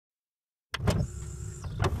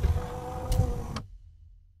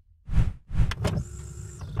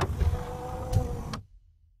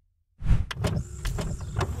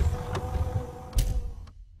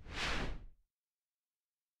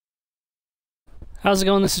How's it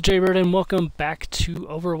going? This is Jaybird and welcome back to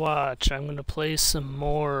Overwatch. I'm going to play some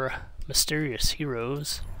more mysterious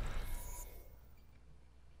heroes.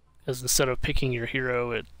 Because instead of picking your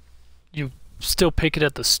hero, you still pick it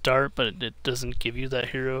at the start, but it doesn't give you that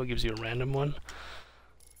hero, it gives you a random one.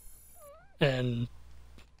 And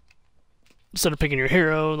instead of picking your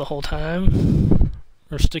hero the whole time,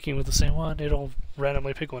 or sticking with the same one, it'll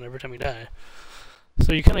randomly pick one every time you die.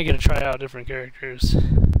 So you kind of get to try out different characters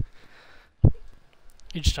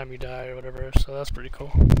each time you die or whatever, so that's pretty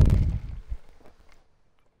cool.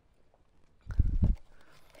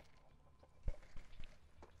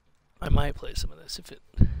 I might play some of this if it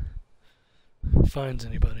finds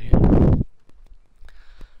anybody.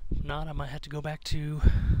 If not, I might have to go back to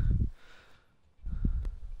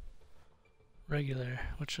regular,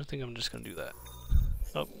 which I think I'm just going to do that.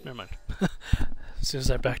 Oh, never mind. As soon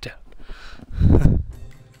as I backed out.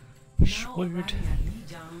 Schword.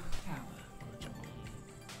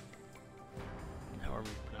 However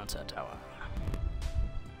you pronounce that tower.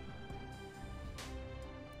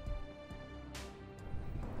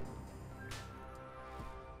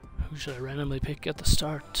 Who should I randomly pick at the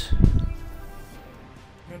start?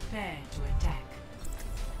 Prepare to attack.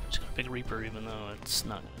 I'm just gonna pick Reaper even though it's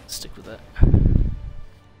not gonna stick with that.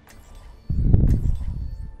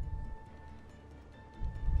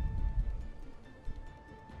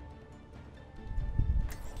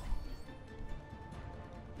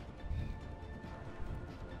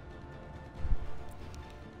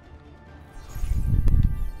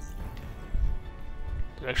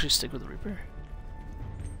 Did it actually stick with the Reaper?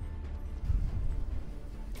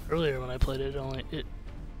 Earlier when I played it, it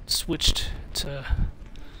switched to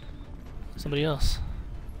somebody else.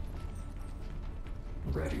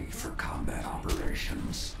 Ready for combat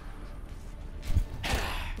operations.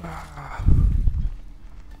 I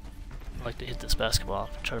like to hit this basketball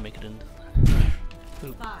and try to make it into the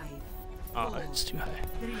hoop. 5, Oh, 4, it's too high.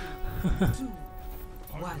 3, 2,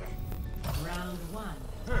 1. Round 1.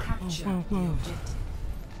 Capture the objective.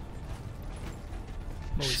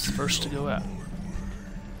 I'm always the first to go out.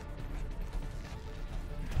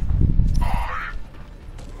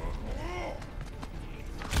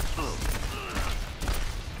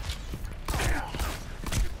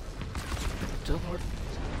 Teleport.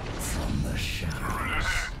 From the shadows.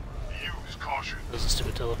 Use caution. That was a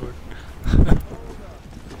stupid teleport.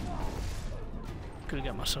 Could have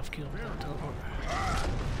got myself killed without a teleport.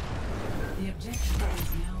 The objective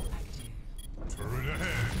is now active. Turret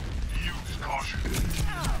ahead. Use caution.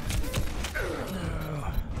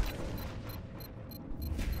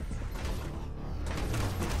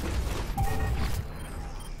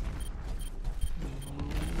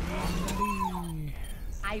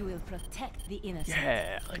 I will protect the innocent.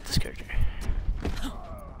 Yeah, I like this character.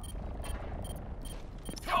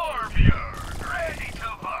 Torbjörn, ready to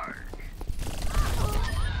bark.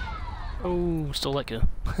 Oh, still let go.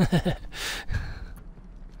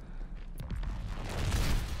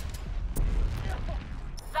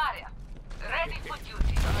 Zarya, ready for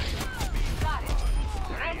duty. Zarya,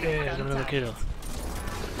 ready Yeah, got another kill.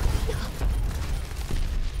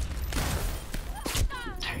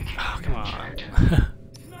 Oh, come on.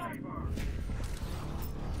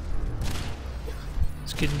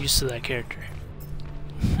 Just getting used to that character.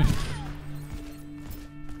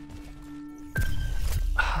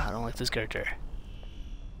 I don't like this character.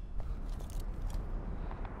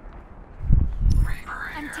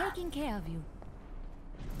 I'm taking care of you.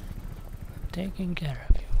 Taking care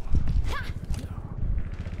of you.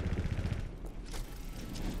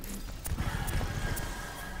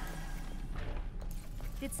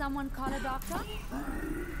 Did someone call a doctor?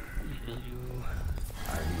 Heal you.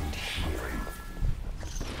 I need healing.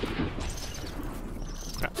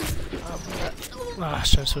 Crap. Oh, crap. Ah, I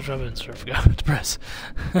was trying to switch weapons, so I forgot to press.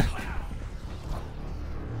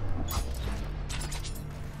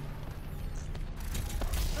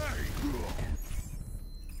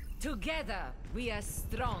 Together we are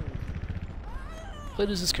strong.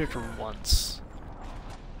 Played as this character once.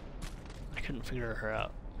 I couldn't figure her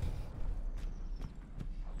out.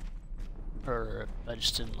 Or I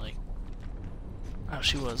just didn't like how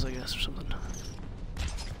she was, I guess, or something.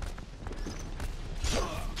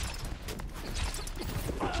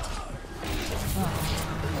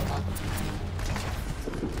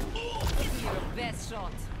 Your best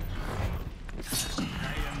shot.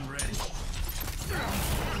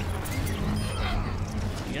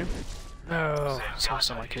 You get him? No, it's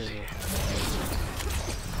not my kid.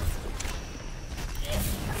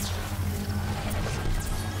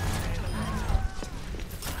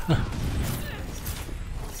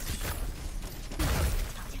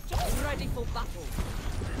 Ready for battle.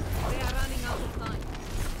 They are running out of time.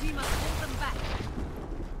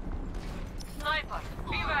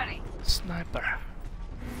 Where?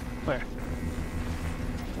 Where?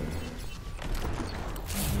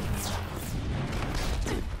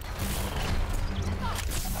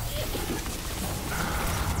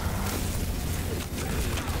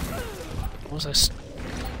 What was I stuck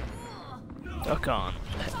on?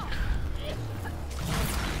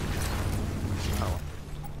 Oh.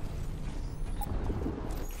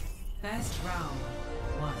 First round.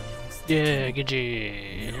 1. Yeah, good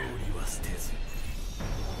G.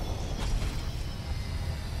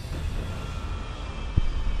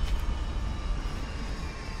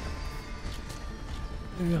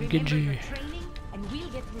 Remember Good G. your training, and we'll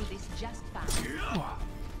get through this just fine.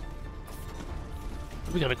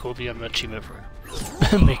 We got a cool DM achievement for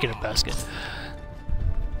making a basket.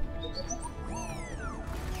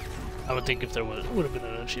 I would think if there would have been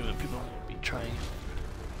an achievement, people would be trying.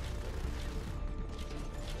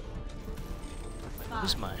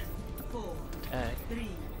 Where's my 4, tag? 3,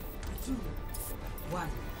 2, 1.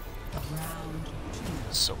 Round 2.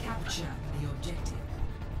 So Capture the objective.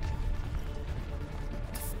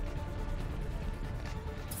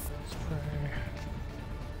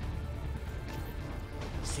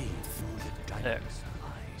 See through the There. diamond's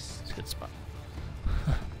eyes. It's a good spot.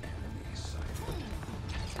 Enemy sighted.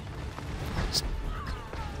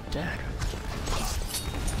 Dagger.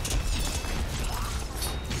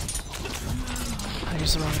 I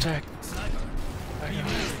used the wrong attack.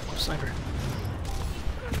 Sniper.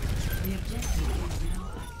 The objective is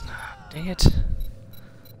now Dang it.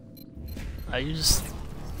 I used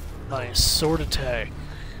my sword attack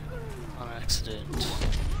on accident.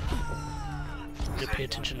 Need to pay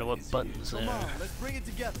attention to what buttons there. Let's bring it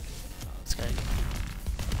together. This guy.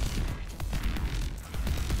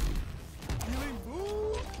 Healing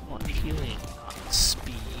move. I want healing, not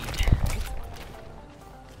speed.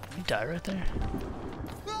 You die right there?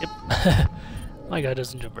 Yep. My guy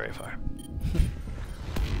doesn't jump very far.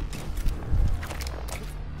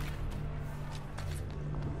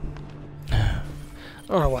 I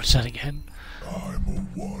want to watch that again.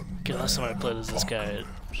 Okay, last time I played as this guy, I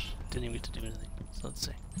didn't even get to do anything. So let's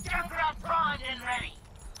see. aircraft primed and ready.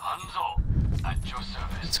 Hanzo, at your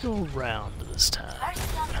service. Let's go around this time.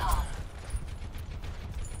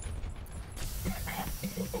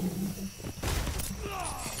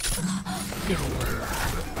 Get over.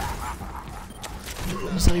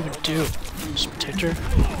 What does that even do? Just protect her?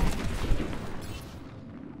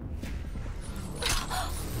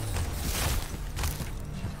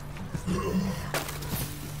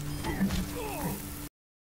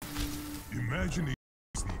 Imagining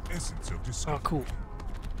is the essence of Oh, discovery. cool.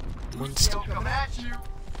 Winston. Come at you.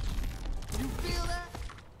 You feel that?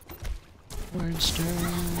 Winston.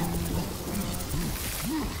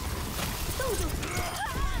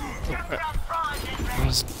 Aircraft primed and I ready.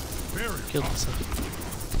 was killed myself.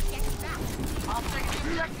 I'll take the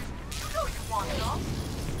objective. You know you want some.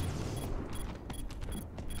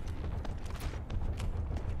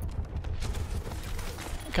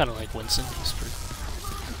 I kind of like Winston. He's pretty.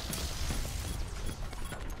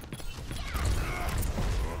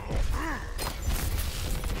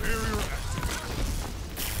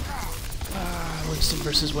 Winston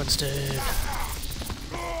versus Winston.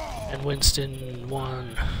 And Winston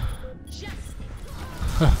won.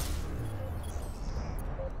 Huh.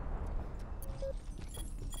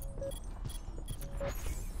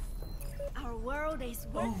 Our world is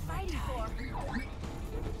worth fighting for.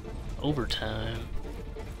 Overtime.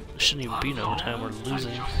 There shouldn't even be no overtime. We're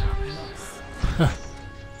losing. At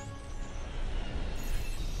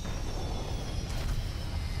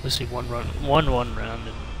least we won one round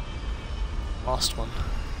and lost one.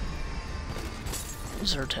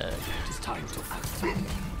 What's our tag? It's time to act.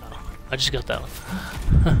 Oh, I just got that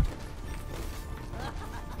one.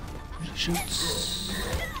 She shoots.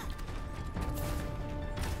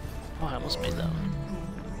 Oh, I almost made that one.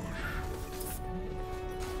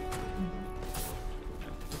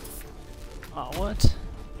 Oh, what?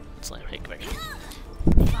 It's like, hey, come back.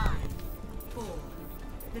 5, 4,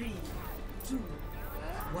 3, 2,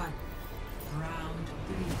 1. Round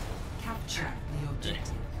 3. Capture the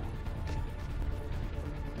objective.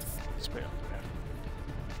 Spray on the ground.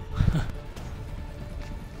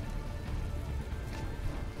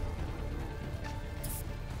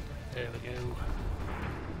 There we go.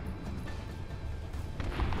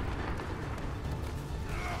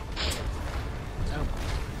 Nope.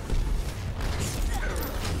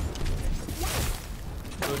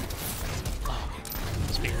 Good. Oh,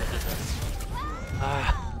 speaking of that.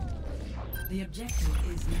 Ah. The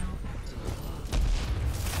objective is now active.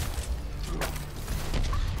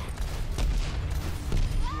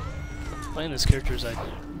 Playing this character is like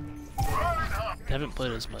haven't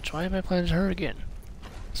played as much. Why am I playing her again?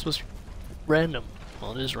 This was random.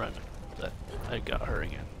 Well, it is random that I got her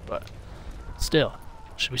again, but still,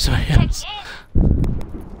 should be somebody else.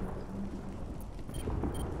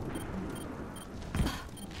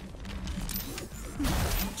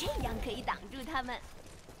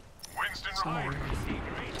 Winston Ryder.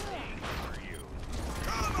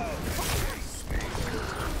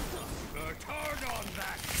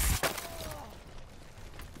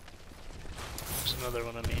 There's another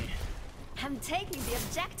one of me. I'm taking the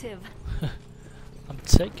objective. I'm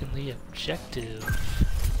taking the objective.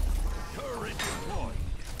 Turret deployed.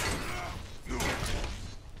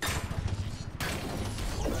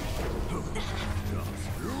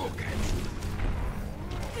 Look at you.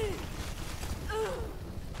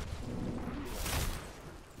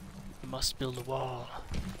 We must build a wall.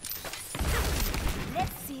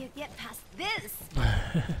 Let's see you get past this.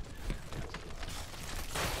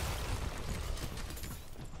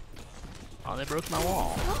 Oh, they broke my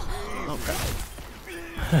wall. Oh crap.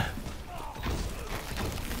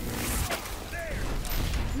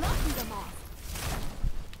 Knocking them off.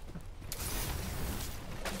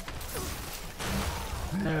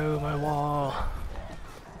 No, my wall.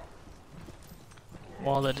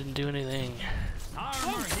 Wall that didn't do anything.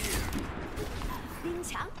 Armor here. 冰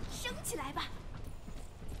墙升起来吧。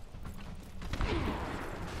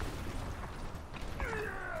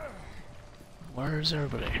 Where's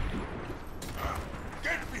everybody?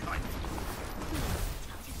 Get behind me.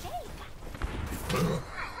 瞧瞧这个。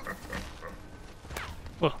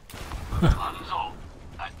 Whoa. Hanzo,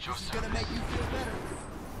 at your It's gonna service. make you feel better.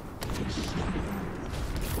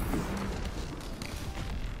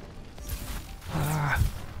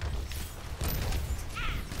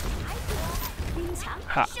 冰墙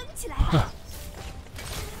哈升起来吧。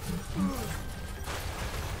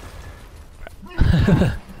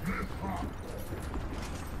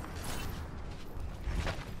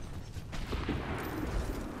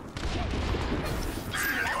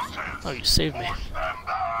 Oh, you saved me. Stand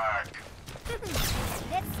back.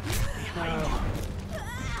 No.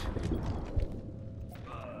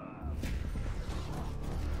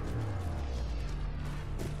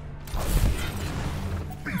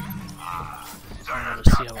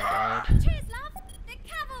 Let's see how I died. Cheers, love. The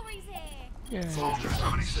cavalry's here. Yeah, Soldier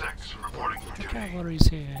 76 reporting for the duty. cavalry's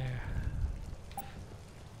here.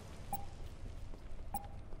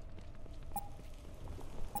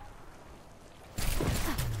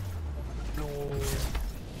 No,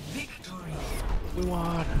 Victory. we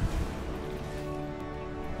won.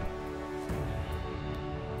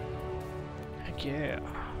 Heck yeah.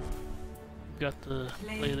 Got the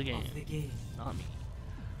play of the game. Not me.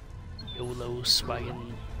 YOLO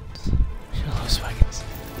swaggins. YOLO swaggins.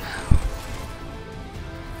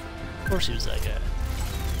 Of course he was that guy.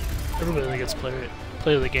 Everybody that gets play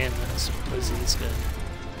of the game that's plays this guy.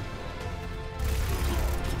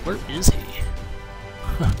 Where is he?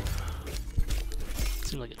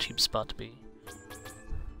 Seemed like a cheap spot to be.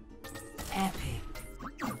 Epic.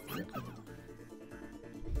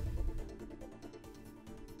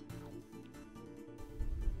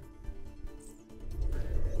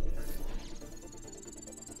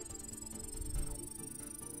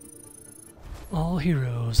 All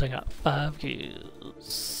heroes, I got 5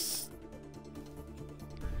 kills.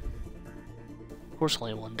 Of course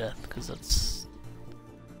only 1 death, because that's...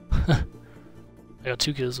 I got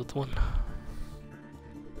 2 kills with 1.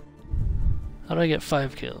 How did I get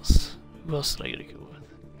 5 kills? Who else did I get a kill with?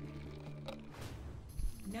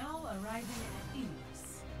 Now arriving at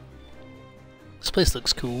Eos. This place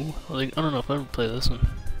looks cool. Like, I don't know if I ever play this one.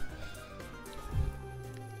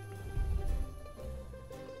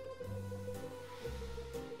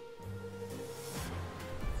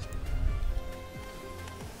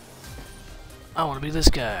 I want to be this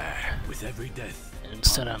guy. With every death,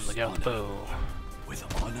 Instead I'm the comes Galpo. honor.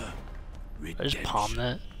 With honor, I just palm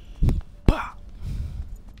that. redemption. Bah!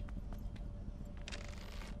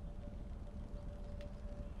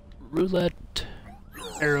 Roulette.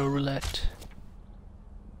 Arrow roulette.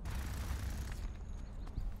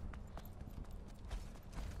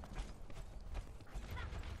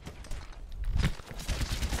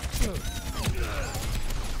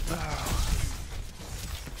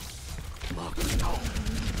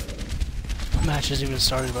 The match hasn't even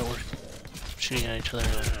started, but we're shooting at each other.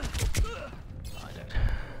 Oh, I died.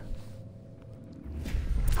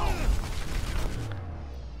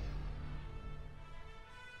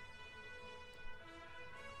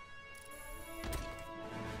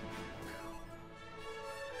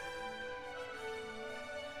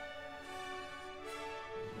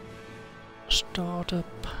 Start up.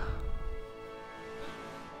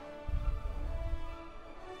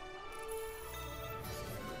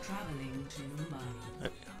 to your mind. There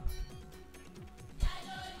we go.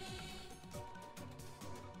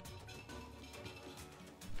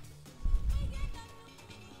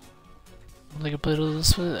 I think I played all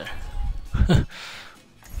this way there.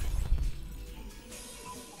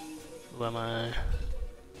 Who am I?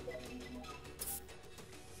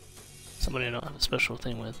 Somebody I don't have a special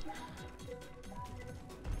thing with.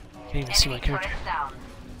 Can't even see my character.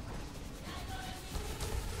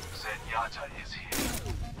 Zenyatta is here.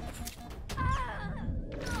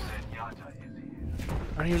 Zenyatta is here.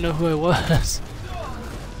 I don't even know who I was.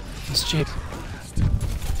 It's Jake.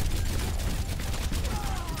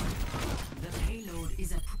 The payload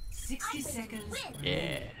is a 60 seconds.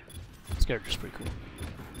 Yeah. This character's pretty cool.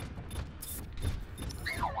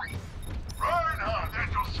 Reinhardt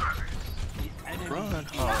at your service. Run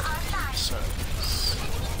hard. Service.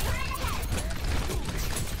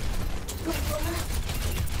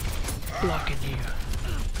 Blocking you.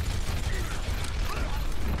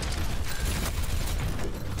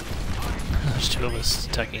 There's two of us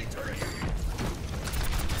attacking.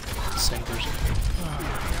 Same person.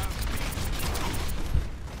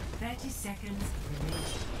 30 seconds remaining.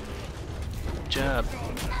 Good job.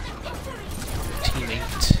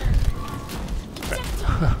 Teammate.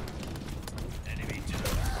 Enemy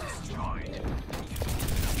turret destroyed.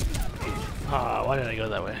 Ah, why did I go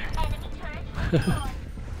that way? 10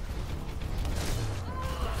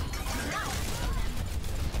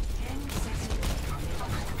 seconds.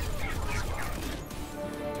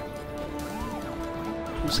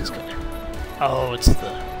 Who's this guy? Oh, it's the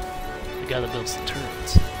guy that builds the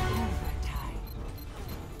turrets. Overtime.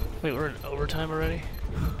 Wait, we're in overtime already?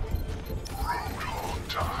 Proto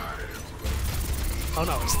time. Oh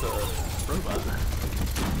no, it's the robot.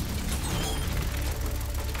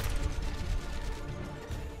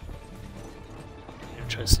 Gonna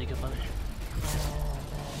try to sneak up on me.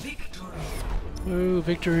 Victory. Woo,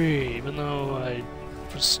 victory! Even though I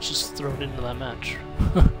was just thrown into that match.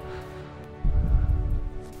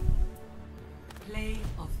 Play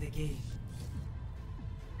of the game.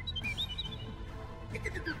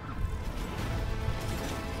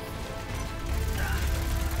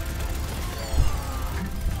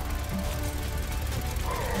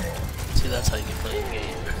 See, that's how you can play the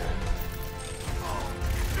game.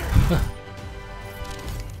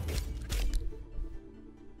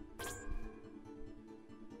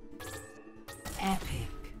 Epic.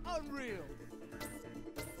 Unreal.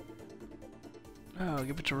 Oh,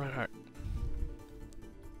 give it to Reinhardt.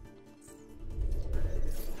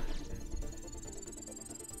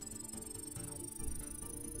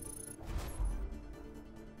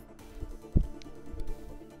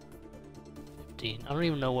 I don't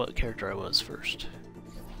even know what character I was first.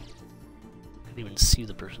 Couldn't even see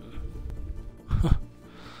the person.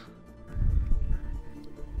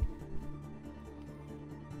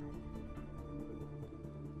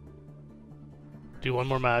 Do one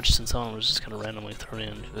more match since someone was just kind of randomly thrown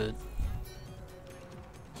into it.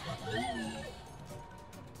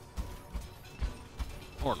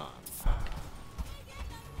 Or not.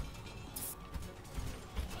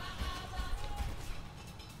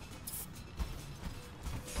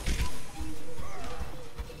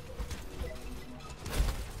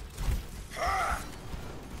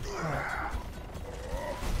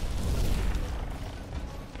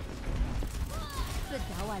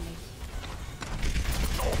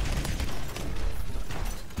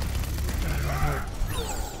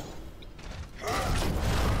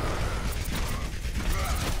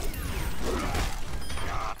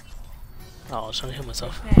 Oh, I was trying to heal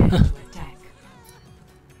myself. Prepare to attack.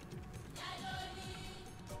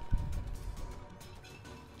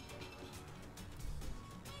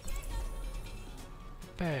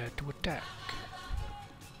 Prepare to attack.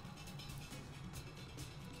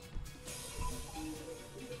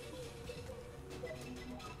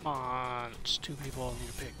 Come on, it's two people I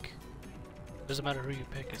need to pick. Doesn't matter who you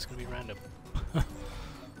pick, it's gonna be random.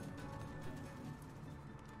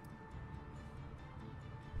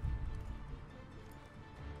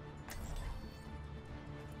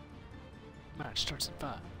 Match starts in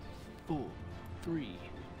 5, 4, 3,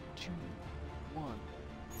 2, 1.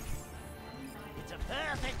 It's a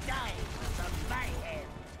perfect day for some mayhem.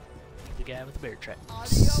 The guy with the bear tracks.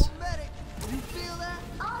 Audio medic. You feel that?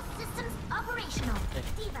 All systems operational. Okay.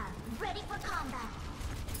 Diva, ready for combat.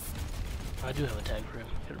 I do have a tag for him.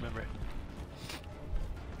 I remember it.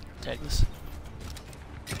 Tag this.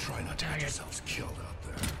 Try not to get yourselves killed out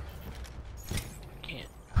there. Can't.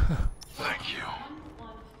 Thank you.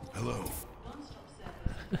 Hello.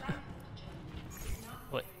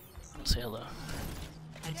 What? Don't say hello.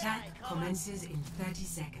 Attack commences in 30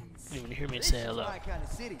 seconds. You don't even hear me This say is hello. my kind of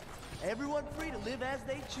city. Everyone free to live as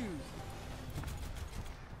they choose.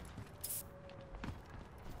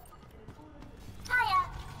 Hiya.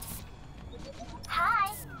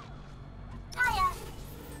 Hi. Hiya.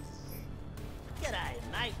 G'day,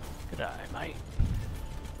 mate. Good eye, mate.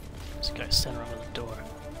 This guy's center of the door.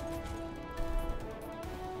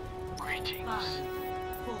 Greetings. 5,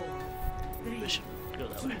 4, 3, We should go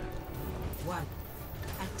that way. 1.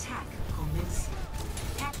 Attack commencing.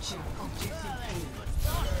 Capture objective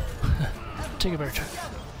Take a better try.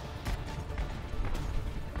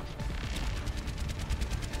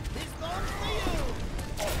 This one's for you.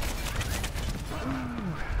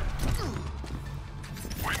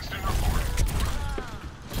 Winston reporting.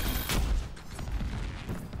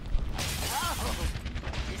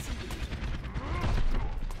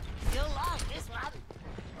 You'll like this one.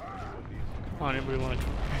 Come on, everybody want to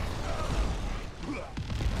come?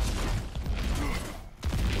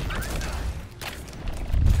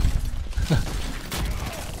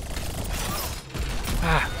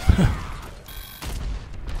 Ah!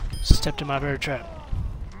 Stepped in my bear trap.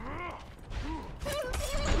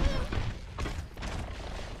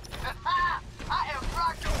 I have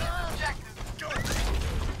rocked your objective.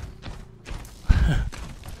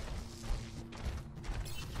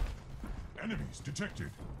 Enemies detected.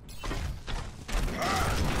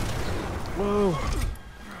 Whoa! The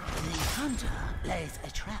hunter lays a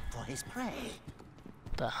trap for his prey.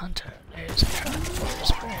 The hunter is a trap for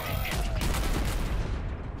his prey.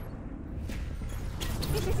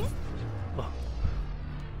 Oh.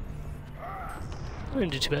 I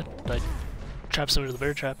didn't do too bad. I trapped somebody with a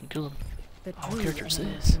bear trap and killed him. The All true characters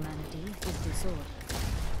enemy of is. humanity is disorder.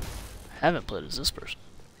 Haven't played as this person.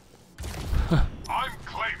 I'm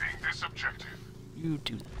claiming this objective. You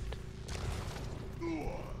do that.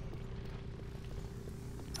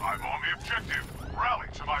 I'm on the objective. Rally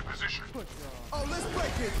to my position. Oh, let's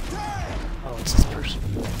break it. Damn! Oh, it's this person.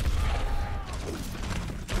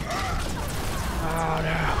 Oh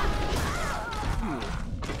no.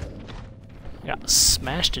 Got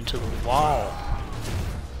smashed into the wall.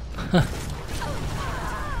 I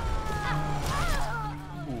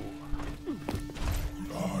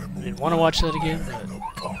didn't want to watch that again, but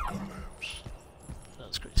that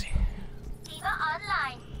was crazy. Diva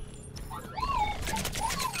online.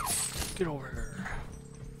 Get over here.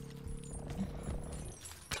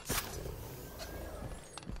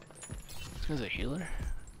 This guy's a healer?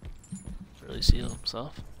 Really heal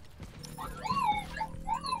himself?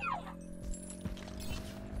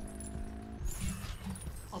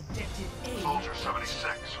 Objective A. Soldier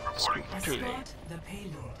 76 reporting. Truly. Escort the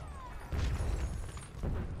payload.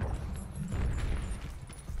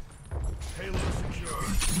 Payload secure.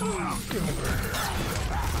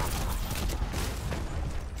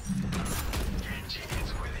 Genji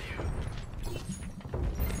is with you.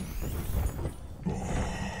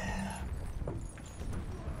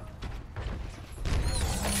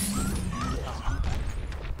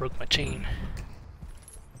 Broke my chain.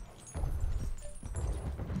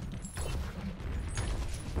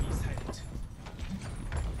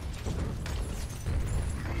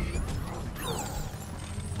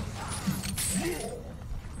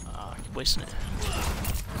 Ah, keep wasting it.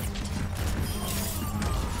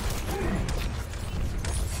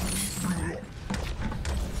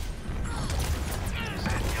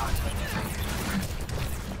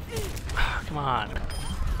 Ah, come on.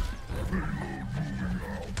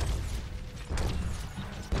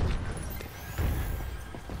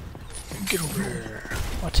 Get over here.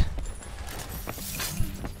 What?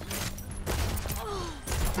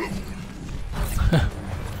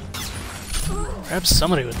 Grab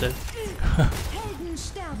somebody with it. Helden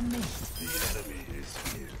sterben nicht. The enemy is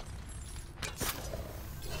here.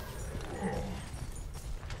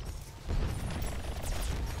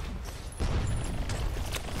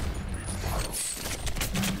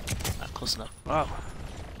 Not close enough. Wow.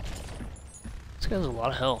 This guy has a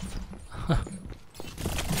lot of health.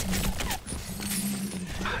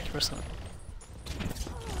 Keep pressing it.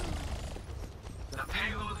 The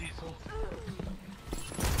payload is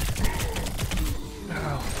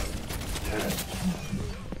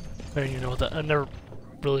I didn't even know what that. I never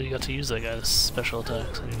really got to use that guy's special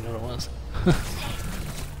attacks. I didn't even know what it was.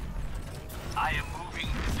 I am moving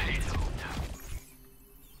the payload.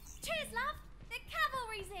 Cheers, love. The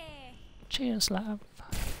cavalry's here. Cheers, love.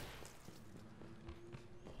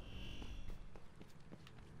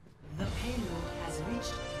 The payload has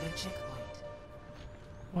reached the checkpoint.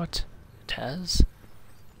 What? It has?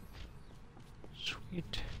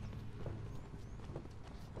 Sweet.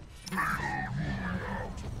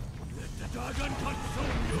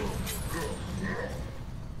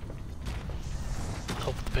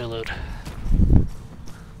 Hope the payload.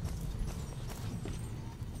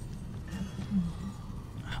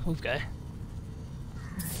 Move, guy.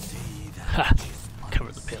 Ha!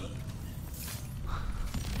 Cover the payload.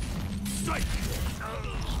 Strike!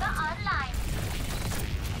 Diva online.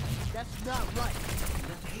 That's not right.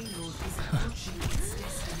 The payload is approaching its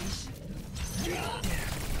destination.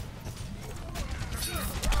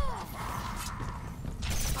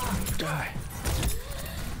 Die.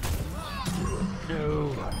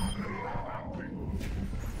 No.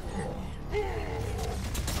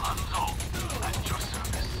 At your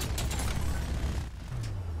service.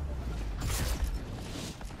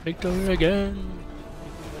 Victory again.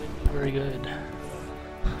 Very good.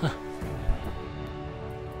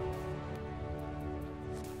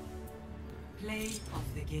 Play of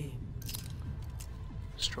the game.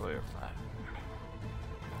 Destroyer fire.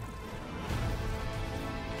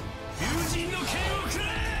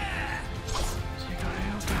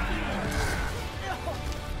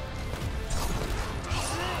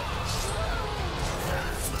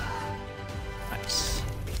 Nice.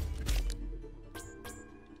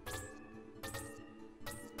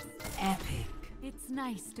 Epic. It's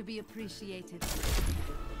nice to be appreciated.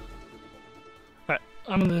 Alright,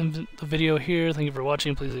 I'm gonna end the video here. Thank you for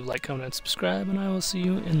watching. Please leave a like, comment, and subscribe, and I will see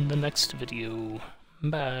you in the next video.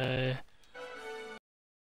 Bye.